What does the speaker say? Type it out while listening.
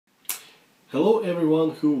Hello everyone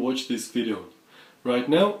who watched this video. Right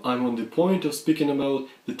now I'm on the point of speaking about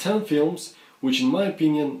the 10 films which in my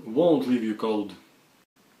opinion won't leave you cold.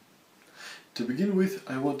 To begin with,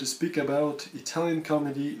 I want to speak about Italian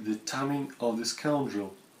comedy The Taming of the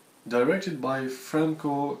Scoundrel, directed by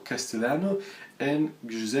Franco Castellano and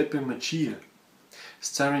Giuseppe Machia.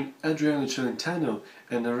 Starring Adriano Celentano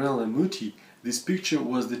and Arella Muti, this picture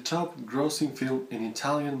was the top grossing film in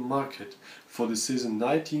Italian market for the season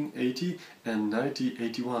 1980 and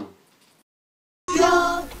 1981.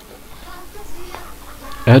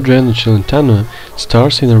 Adriano Celentano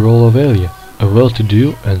stars in the role of Elia, a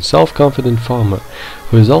well-to-do and self-confident farmer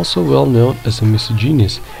who is also well known as a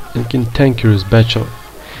misogynist and cantankerous bachelor,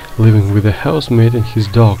 living with a housemaid and his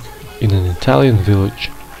dog in an Italian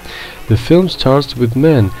village. The film starts with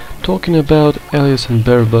men talking about Elia's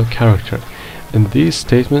unbearable character, and these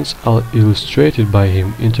statements are illustrated by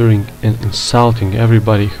him entering and insulting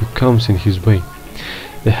everybody who comes in his way.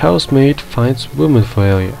 The housemaid finds women for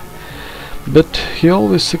Elia, but he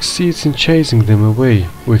always succeeds in chasing them away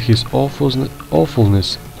with his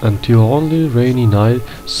awfulness until only rainy night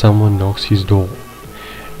someone knocks his door.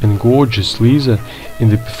 And gorgeous Lisa, in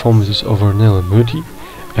the performances of Ornella Muti,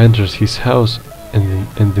 enters his house and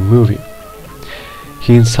the movie.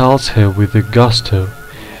 He insults her with a gusto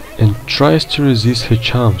and tries to resist her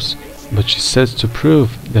charms, but she sets to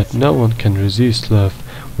prove that no one can resist love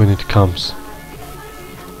when it comes.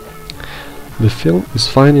 The film is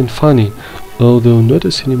fine and funny, although not a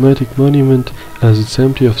cinematic monument as it's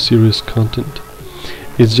empty of serious content.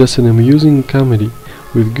 It's just an amusing comedy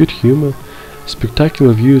with good humor,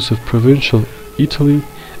 spectacular views of provincial Italy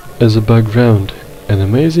as a background, and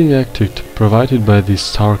amazing acting provided by this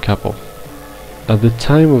star couple. At the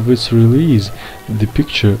time of its release, the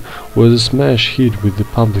picture was a smash hit with the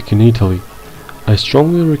public in Italy. I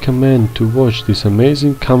strongly recommend to watch this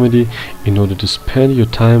amazing comedy in order to spend your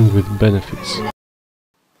time with benefits.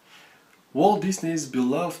 Walt Disney's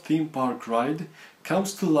beloved theme park ride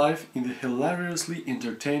comes to life in the hilariously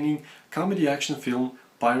entertaining comedy action film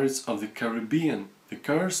Pirates of the Caribbean: The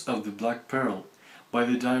Curse of the Black Pearl by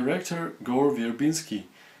the director Gore Verbinski,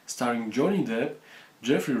 starring Johnny Depp,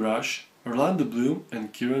 Jeffrey Rush, Orlando Bloom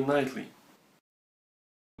and Keira Knightley.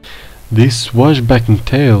 This swashbuckling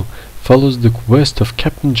tale follows the quest of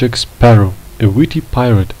Captain Jack Sparrow, a witty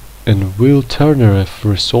pirate, and Will Turner, a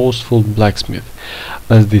resourceful blacksmith,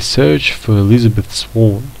 as they search for Elizabeth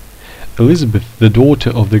Swan. Elizabeth, the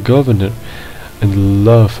daughter of the governor and the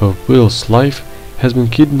love of Will's life, has been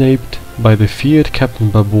kidnapped by the feared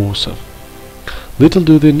Captain Barbossa. Little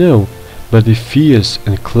do they know, but the fierce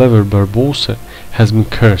and clever Barbossa has been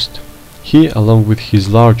cursed. He, along with his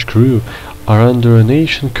large crew, are under an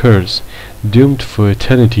ancient curse, doomed for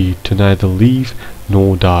eternity to neither live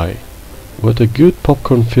nor die. What a good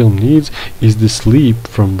popcorn film needs is this leap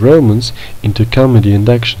from romance into comedy and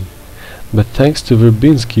action. But thanks to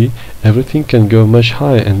Verbinski, everything can go much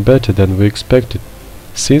higher and better than we expected.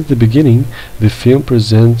 Since the beginning, the film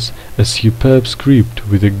presents a superb script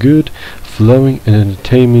with a good, flowing and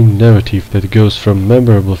entertaining narrative that goes from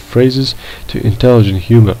memorable phrases to intelligent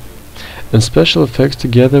humor. And special effects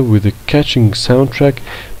together with a catching soundtrack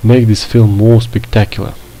make this film more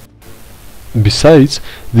spectacular. Besides,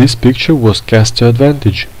 this picture was cast to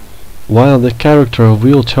advantage. While the character of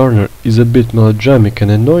Will Turner is a bit melodramatic and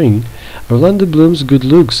annoying, Orlando Bloom's good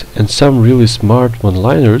looks and some really smart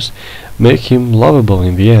one-liners make him lovable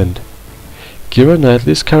in the end. Keira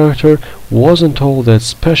Knightley's character wasn't all that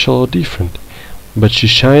special or different, but she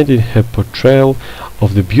shined in her portrayal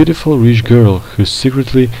of the beautiful rich girl who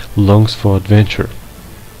secretly longs for adventure.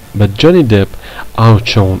 But Johnny Depp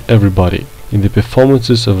outshone everybody in the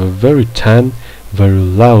performances of a very tan, very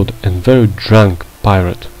loud and very drunk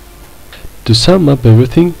pirate. To sum up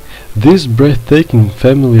everything, this breathtaking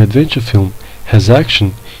family adventure film has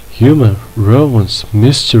action, humor, romance,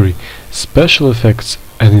 mystery, special effects,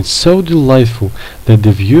 and it's so delightful that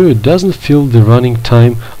the viewer doesn't feel the running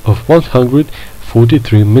time of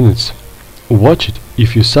 143 minutes. Watch it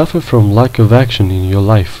if you suffer from lack of action in your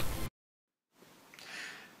life.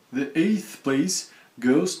 The 8th place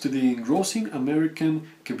goes to the engrossing American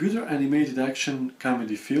computer-animated action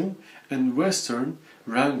comedy film and western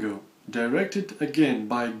Rango, directed again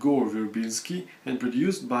by Gore Verbinski and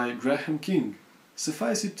produced by Graham King.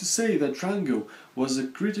 Suffice it to say that Rango was a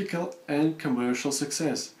critical and commercial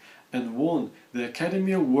success and won the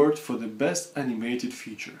Academy Award for the Best Animated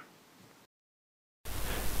Feature.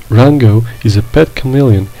 Rango is a pet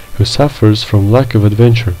chameleon who suffers from lack of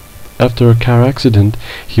adventure. After a car accident,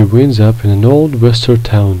 he winds up in an old western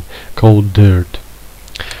town called Dirt.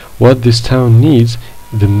 What this town needs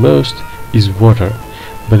the most is water,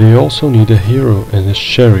 but they also need a hero and a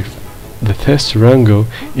sheriff. The thirsty Rango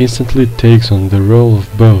instantly takes on the role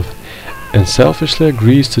of both, and selfishly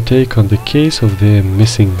agrees to take on the case of their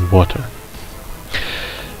missing water.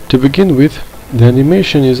 To begin with, the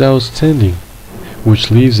animation is outstanding,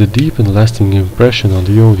 which leaves a deep and lasting impression on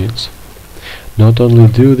the audience. Not only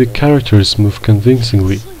do the characters move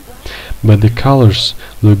convincingly, but the colors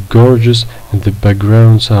look gorgeous and the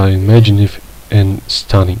backgrounds are imaginative and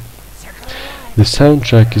stunning. The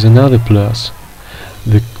soundtrack is another plus.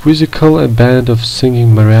 The quizzical band of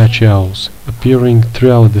singing mariachi owls appearing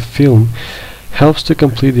throughout the film helps to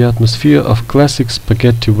complete the atmosphere of classic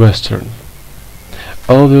spaghetti western.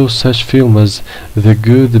 Although such films as The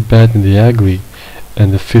Good, the Bad and the Ugly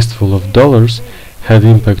and The Fistful of Dollars had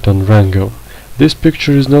impact on Rango, this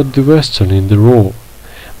picture is not the western in the raw,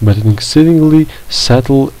 but an exceedingly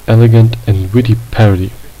subtle, elegant and witty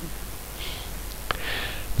parody.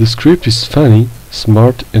 The script is funny,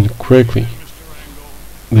 smart and quirky.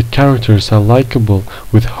 The characters are likable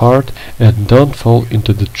with heart and don't fall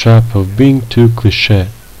into the trap of being too cliché.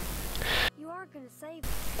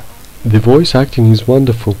 The voice acting is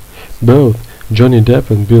wonderful. Both Johnny Depp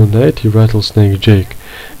and Bill Nighy Rattlesnake Jake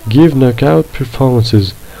give knockout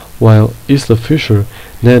performances, while Isla Fisher,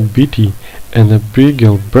 Ned Beatty and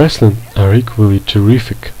Abigail Breslin are equally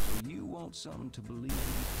terrific.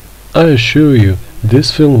 I assure you,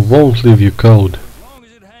 this film won't leave you cold.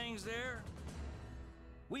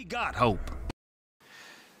 We got hope.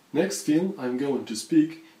 Next film I'm going to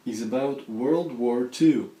speak is about World War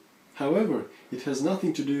II. However, it has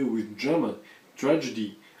nothing to do with drama,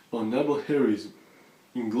 tragedy or noble heroism.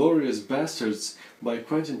 Inglourious Basterds by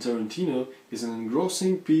Quentin Tarantino is an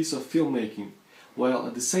engrossing piece of filmmaking, while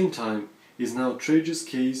at the same time is now a tragic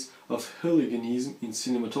case of hooliganism in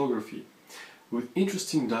cinematography, with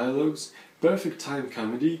interesting dialogues, perfect time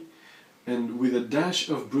comedy, and with a dash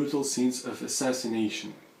of brutal scenes of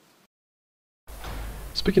assassination.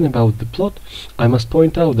 Speaking about the plot, I must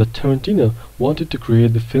point out that Tarantino wanted to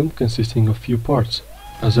create the film consisting of few parts.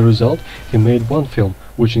 As a result, he made one film,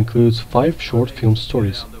 which includes 5 short film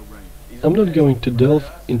stories. I'm not going to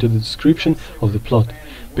delve into the description of the plot,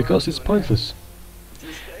 because it's pointless.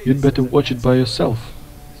 You'd better watch it by yourself.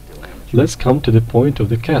 Let's come to the point of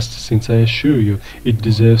the cast, since I assure you it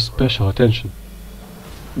deserves special attention.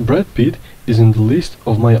 Brad Pitt is in the list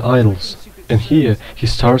of my idols, and here he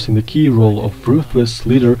stars in the key role of ruthless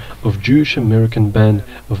leader of Jewish-American band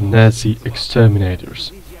of Nazi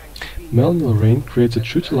exterminators. Melanie Lorraine creates a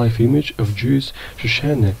true-to-life image of Jewish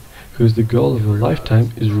Shoshana, whose the goal of her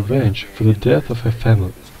lifetime is revenge for the death of her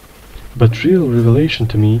family. But real revelation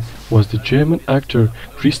to me was the German actor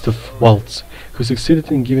Christoph Waltz, who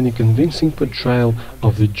succeeded in giving a convincing portrayal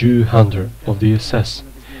of the Jew hunter of the SS.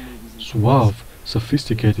 Suave,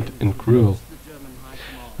 sophisticated and cruel.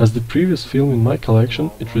 As the previous film in my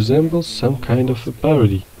collection, it resembles some kind of a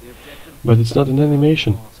parody, but it's not an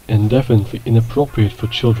animation and definitely inappropriate for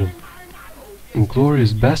children.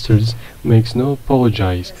 Inglourious Basterds makes no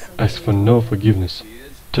apologies, asks for no forgiveness.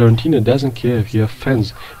 Tarantino doesn't care if he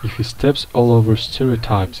offends, if he steps all over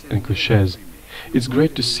stereotypes and clichés. It's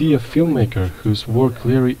great to see a filmmaker whose work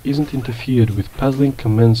clearly isn't interfered with puzzling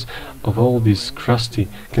comments of all these crusty,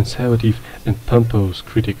 conservative and pompous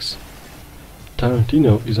critics.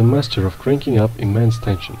 Tarantino is a master of cranking up immense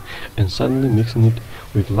tension and suddenly mixing it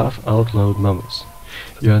with laugh-out-loud moments.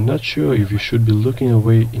 You are not sure if you should be looking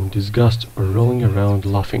away in disgust or rolling around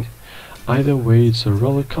laughing. Either way, it's a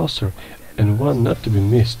roller coaster and one not to be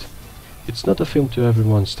missed. It's not a film to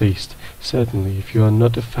everyone's taste, certainly if you are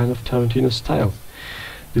not a fan of Tarantino's style.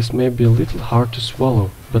 This may be a little hard to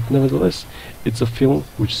swallow, but nevertheless, it's a film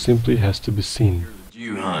which simply has to be seen.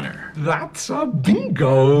 Jew hunter. That's a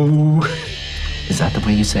bingo! Is that the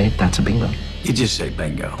way you say it? That's a bingo? You just say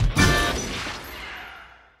bingo.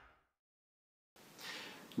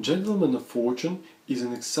 Gentleman of Fortune is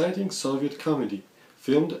an exciting Soviet comedy,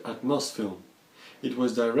 filmed at Mosfilm. It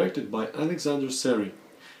was directed by Alexander Seri.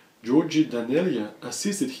 Georgi Danelia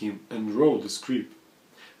assisted him and wrote the script.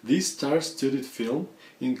 This star-studded film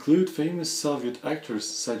includes famous Soviet actors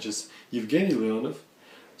such as Evgeny Leonov,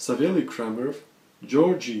 Savely Kramerov,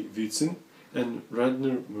 Georgy Vitsin and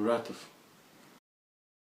Radner Muratov.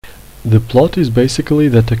 The plot is basically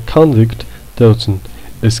that a convict, Totsyn,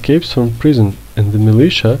 escapes from prison and the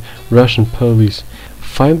militia, Russian police,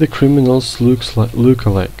 find the criminal's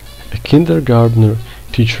look-alike, a kindergartner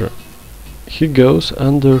teacher. He goes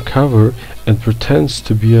undercover and pretends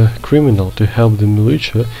to be a criminal to help the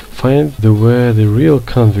militia find where the real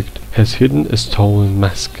convict has hidden a stolen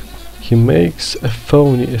mask. He makes a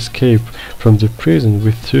phony escape from the prison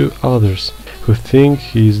with 2 others who think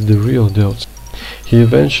he is the real Totsyn. He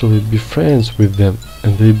eventually befriends with them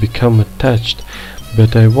and they become attached,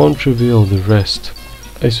 but I won't reveal the rest.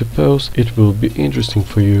 I suppose it will be interesting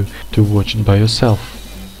for you to watch it by yourself.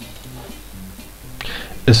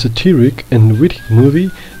 A satiric and witty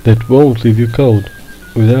movie that won't leave you cold.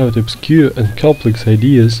 Without obscure and complex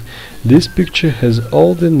ideas, this picture has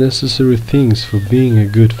all the necessary things for being a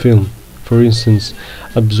good film. For instance,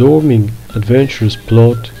 absorbing, adventurous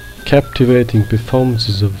plot, captivating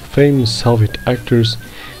performances of famous Soviet actors,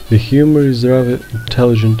 the humor is rather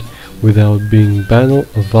intelligent without being banal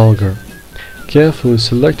or vulgar. Carefully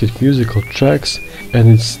selected musical tracks, and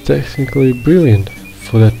it's technically brilliant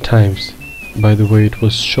for that times. By the way, it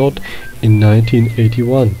was shot in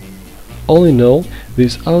 1981. All in all,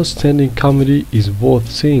 this outstanding comedy is worth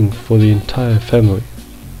seeing for the entire family.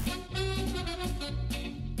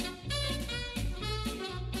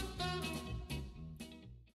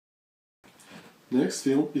 Next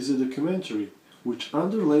film is a documentary, which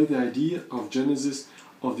underlay the idea of genesis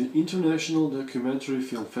of the International Documentary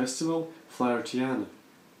Film Festival, Flahertyana.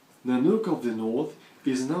 Nanook of the North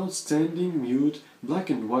is an outstanding mute black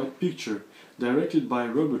and white picture directed by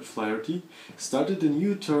Robert Flaherty, started a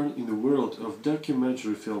new turn in the world of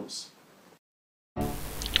documentary films.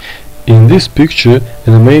 In this picture,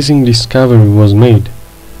 an amazing discovery was made.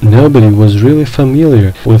 Nobody was really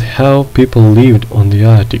familiar with how people lived on the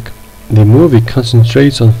Arctic. The movie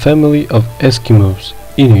concentrates on family of Eskimos,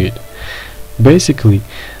 Inuit. Basically,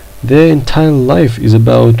 their entire life is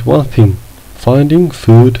about one thing: finding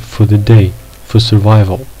food for the day, for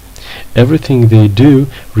survival. Everything they do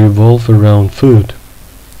revolves around food.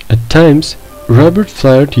 At times, Robert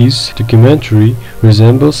Flaherty's documentary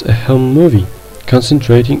resembles a home movie,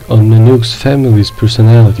 concentrating on Nanook's family's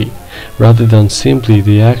personality, rather than simply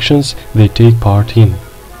the actions they take part in.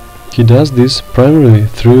 He does this primarily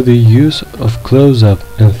through the use of close-up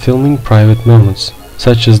and filming private moments,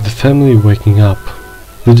 such as the family waking up.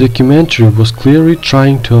 The documentary was clearly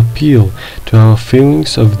trying to appeal to our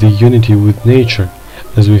feelings of the unity with nature,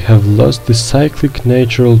 as we have lost the cyclic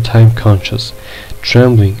natural time conscious,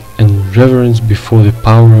 trembling and reverence before the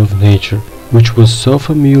power of nature, which was so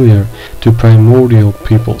familiar to primordial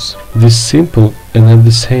peoples. This simple and at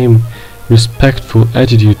the same respectful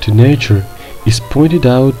attitude to nature is pointed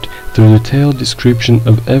out through detailed description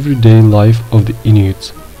of everyday life of the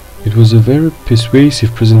Inuits. It was a very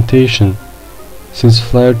persuasive presentation, since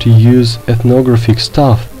Flaherty used ethnographic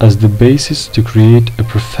stuff as the basis to create a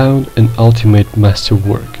profound and ultimate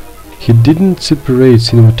masterwork. He didn't separate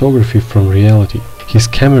cinematography from reality. His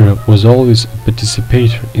camera was always a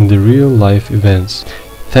participator in the real-life events.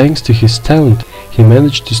 Thanks to his talent, he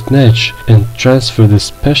managed to snatch and transfer the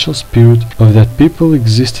special spirit of that people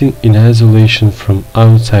existing in isolation from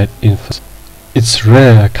outside influence. It's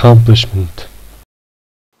rare accomplishment.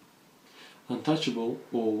 Untouchable,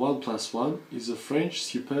 or 1+1, is a French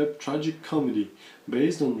superb tragic comedy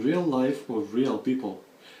based on real life of real people,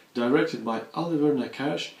 directed by Oliver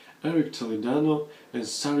Nakache, Eric Toledano, and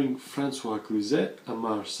starring François Cluzet,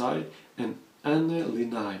 Amar Sy, and Anne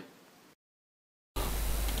Linay.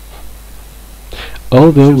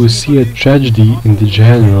 Although we see a tragedy in the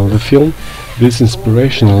genre of the film, this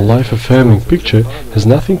inspirational, life-affirming picture has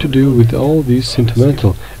nothing to do with all these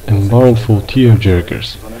sentimental and mournful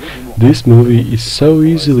tearjerkers. This movie is so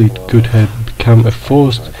easily it could have become a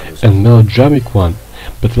forced and melodramatic one,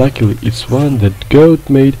 but luckily it's one that God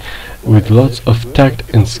made with lots of tact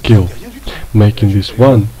and skill, making this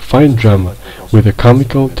one fine drama with a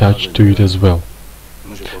comical touch to it as well.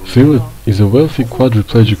 Philip is a wealthy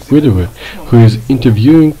quadriplegic widower who is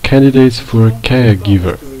interviewing candidates for a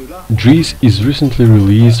caregiver. Dries is recently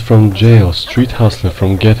released from jail, street hustler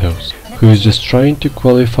from ghettos, who is just trying to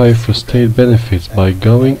qualify for state benefits by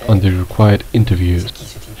going on the required interviews.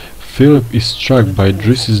 Philip is struck by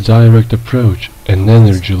Driess's direct approach and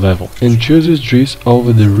energy level, and chooses Dries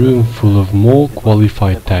over the room full of more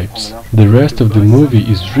qualified types. The rest of the movie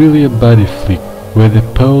is really a buddy flick, where the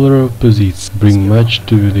polar opposites bring much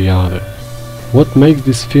to the other. What makes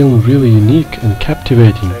this film really unique and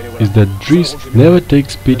captivating is that Dries never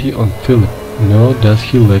takes pity on Philip, nor does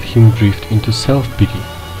he let him drift into self-pity.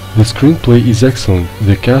 The screenplay is excellent,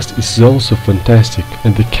 the cast is also fantastic,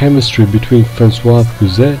 and the chemistry between François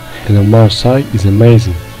Cluzet and Amar Sy is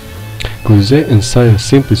amazing. Cluzet and Sy are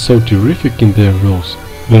simply so terrific in their roles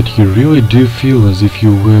that you really do feel as if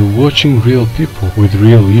you were watching real people with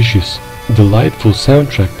real issues. Delightful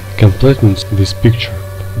soundtrack complements this picture.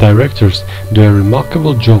 Directors do a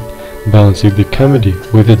remarkable job balancing the comedy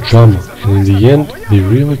with the drama, and in the end they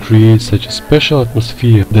really create such a special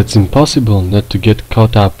atmosphere that's impossible not to get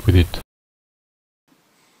caught up with it.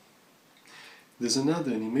 There's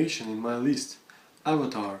another animation in my list,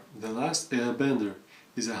 Avatar: The Last Airbender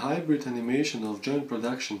is a hybrid animation of joint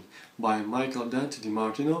production by Michael Dante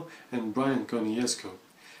DiMartino and Brian Konietzko,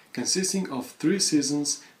 consisting of 3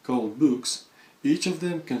 seasons called books. Each of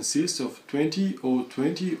them consists of 20 or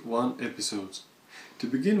 21 episodes. To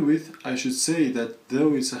begin with, I should say that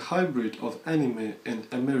though it's a hybrid of anime and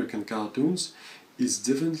American cartoons, it's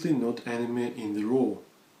definitely not anime in the raw.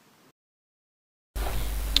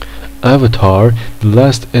 Avatar: The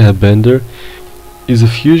Last Airbender is a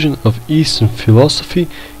fusion of Eastern philosophy,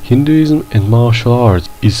 Hinduism and martial arts.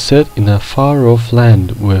 It is set in a far-off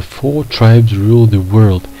land where 4 tribes rule the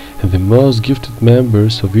world, and the most gifted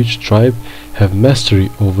members of each tribe have mastery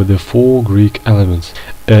over the 4 Greek elements: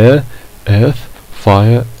 air, earth,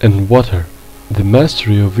 fire and water. The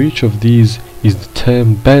mastery of each of these is the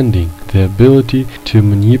term bending, the ability to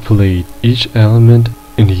manipulate each element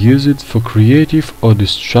and use it for creative or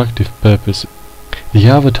destructive purposes. The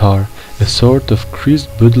Avatar, a sort of creased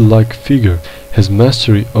Buddha-like figure, has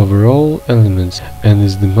mastery over all elements and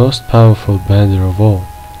is the most powerful bender of all.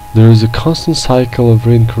 There is a constant cycle of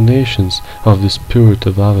reincarnations of the spirit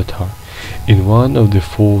of Avatar in one of the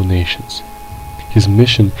 4 nations. His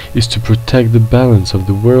mission is to protect the balance of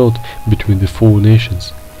the world between the 4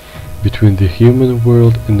 nations, between the human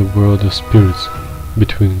world and the world of spirits,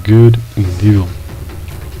 between good and evil.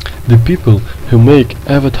 The people who make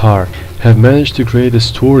Avatar have managed to create a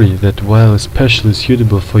story that, while especially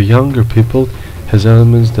suitable for younger people, has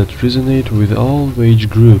elements that resonate with all age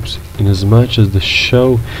groups, inasmuch as the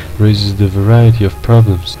show raises the variety of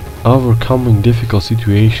problems, overcoming difficult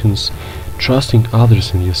situations, trusting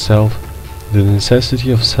others and yourself, the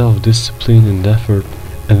necessity of self-discipline and effort,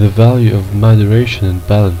 and the value of moderation and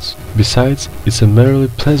balance. Besides, it's a merely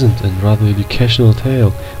pleasant and rather educational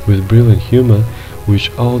tale with brilliant humor,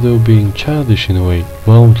 which, although being childish in a way,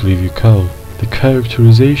 won't leave you cold. The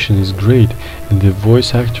characterization is great, and the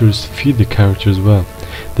voice actors fit the characters well.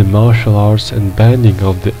 The martial arts and bending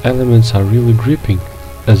of the elements are really gripping,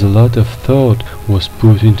 as a lot of thought was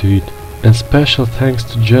put into it. And special thanks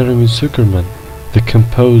to Jeremy Zuckerman, the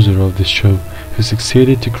composer of the show, who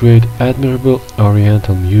succeeded to create admirable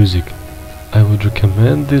oriental music. I would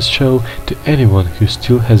recommend this show to anyone who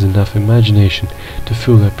still has enough imagination to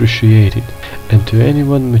feel appreciated, and to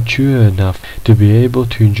anyone mature enough to be able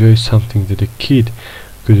to enjoy something that a kid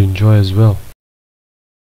could enjoy as well.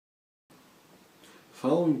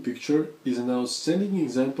 Following picture is an outstanding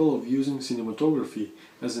example of using cinematography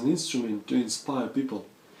as an instrument to inspire people.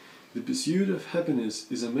 The Pursuit of Happiness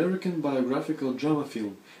is an American biographical drama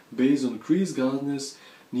film based on Chris Gardner's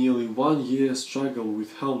nearly 1-year struggle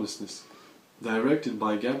with homelessness. Directed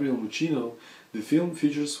by Gabriel Muccino, the film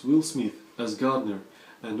features Will Smith as Gardner,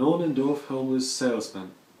 an on and off homeless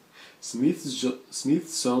salesman.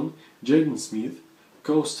 Smith's son, Jaden Smith,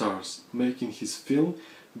 co-stars, making his film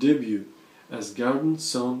debut as Gardner's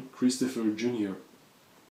son, Christopher Jr.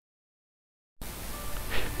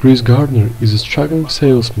 Chris Gardner is a struggling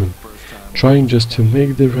salesman, trying just to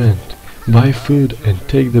make the rent, buy food and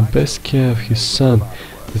take the best care of his son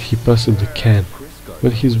that he possibly can.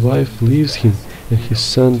 When his wife leaves him and his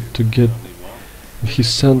son to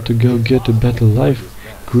go get a better life,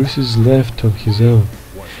 Chris is left on his own.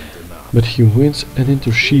 But he wins an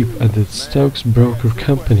internship at the stockbroker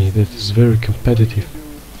company that is very competitive.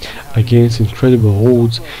 Against incredible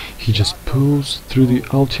odds, he just pulls through the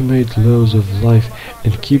ultimate laws of life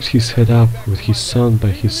and keeps his head up with his son by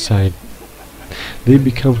his side. They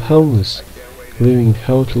become homeless, living in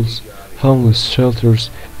hotels, homeless shelters,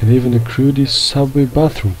 and even a crudest subway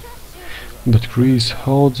bathroom. But Chris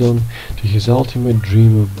holds on to his ultimate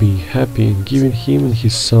dream of being happy and giving him and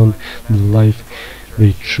his son the life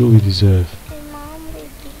they truly deserve.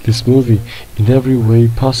 This movie, in every way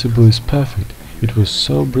possible, is perfect. It was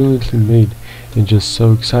so brilliantly made and just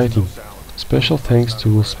so exciting. Special thanks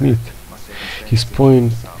to Will Smith. His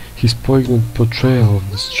poignant portrayal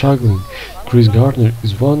of the struggling Chris Gardner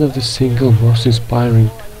is one of the single most inspiring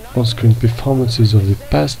on-screen performances of the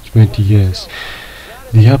past 20 years.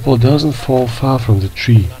 The apple doesn't fall far from the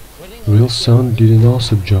tree. Will's son did an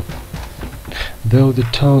awesome job. Though the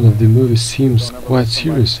tone of the movie seems quite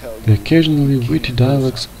serious, the occasionally witty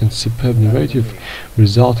dialogues and superb narrative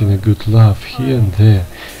result in a good laugh here and there,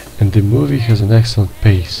 and the movie has an excellent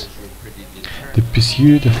pace. The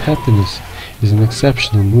Pursuit of Happiness is an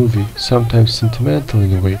exceptional movie, sometimes sentimental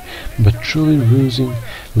in a way, but truly arousing,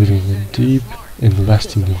 leaving a deep and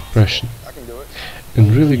lasting impression.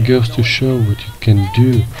 And really goes to show what you can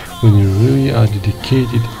do when you really are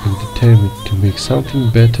dedicated and determined to make something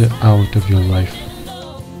better out of your life.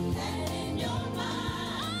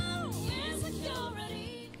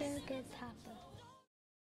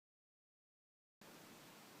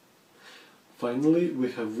 Finally,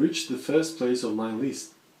 we have reached the first place of my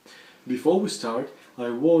list. Before we start,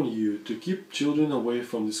 I warn you to keep children away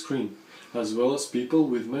from the screen, as well as people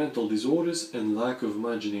with mental disorders and lack of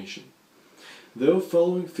imagination. Though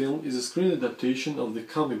following film is a screen adaptation of the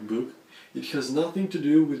comic book, it has nothing to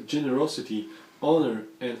do with generosity, honor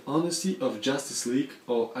and honesty of Justice League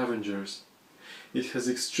or Avengers. It has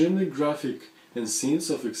extremely graphic and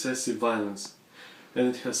scenes of excessive violence, and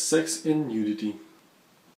it has sex and nudity.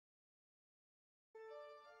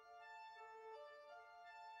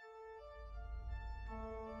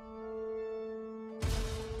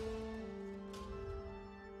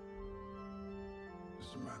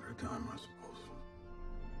 It's a matter of time, I suppose.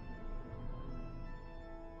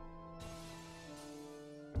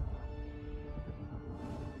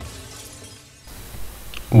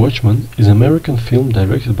 Watchmen is an American film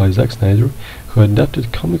directed by Zack Snyder, who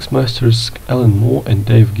adapted comics masters Alan Moore and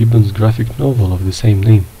Dave Gibbons' graphic novel of the same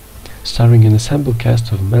name. Starring an ensemble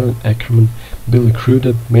cast of Malin Ackerman, Billy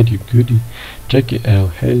Crudup, Matthew Goody, Jackie L.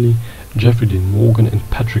 Haley, Jeffrey Dean Morgan and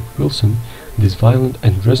Patrick Wilson, this violent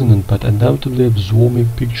and resonant but undoubtedly absorbing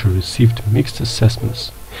picture received mixed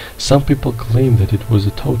assessments. Some people claim that it was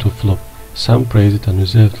a total flop, some praise it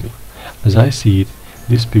unreservedly. As I see it,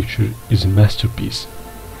 this picture is a masterpiece.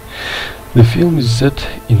 The film is set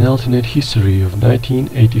in alternate history of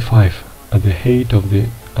 1985, at the height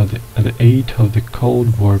of the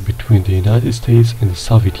Cold War between the United States and the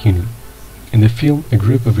Soviet Union. In the film, a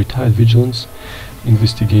group of retired vigilantes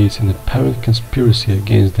investigates an apparent conspiracy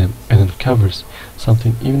against them and uncovers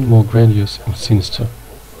something even more grandiose and sinister.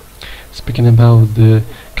 Speaking about the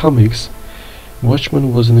comics,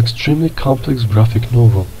 Watchmen was an extremely complex graphic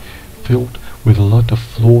novel, filled with a lot of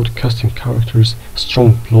flawed casting characters,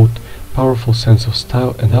 strong plot, powerful sense of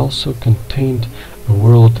style, and also contained a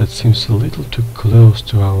world that seems a little too close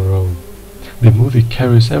to our own. The movie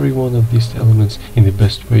carries every one of these elements in the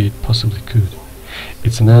best way it possibly could.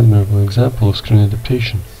 It's an admirable example of screen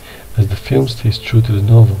adaptation, as the film stays true to the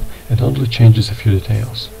novel and only changes a few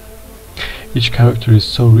details. Each character is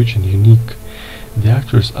so rich and unique. The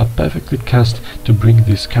actors are perfectly cast to bring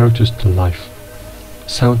these characters to life.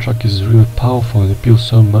 Soundtrack is really powerful and appeals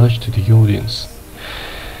so much to the audience.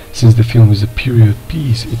 Since the film is a period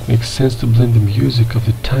piece, it makes sense to blend the music of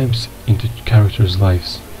the times into characters'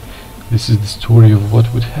 lives. This is the story of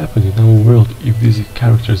what would happen in our world if these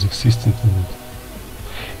characters existed in it.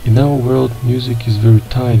 In our world, music is very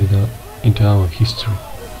tied into our history.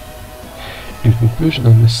 In conclusion,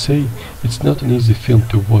 I must say, it's not an easy film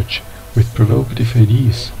to watch, with provocative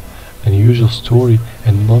ideas, unusual story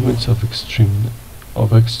and moments of extreme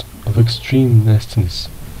nastiness.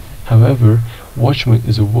 However, Watchmen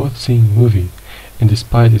is a worth-seeing movie, and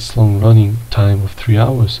despite its long-running time of 3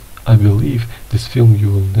 hours, I believe this film you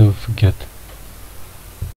will never forget.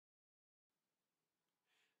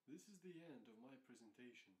 This is the end of my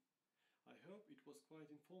presentation. I hope it was quite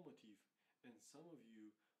informative, and some of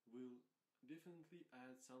you will definitely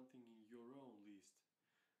add something in your own list.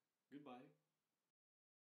 Goodbye.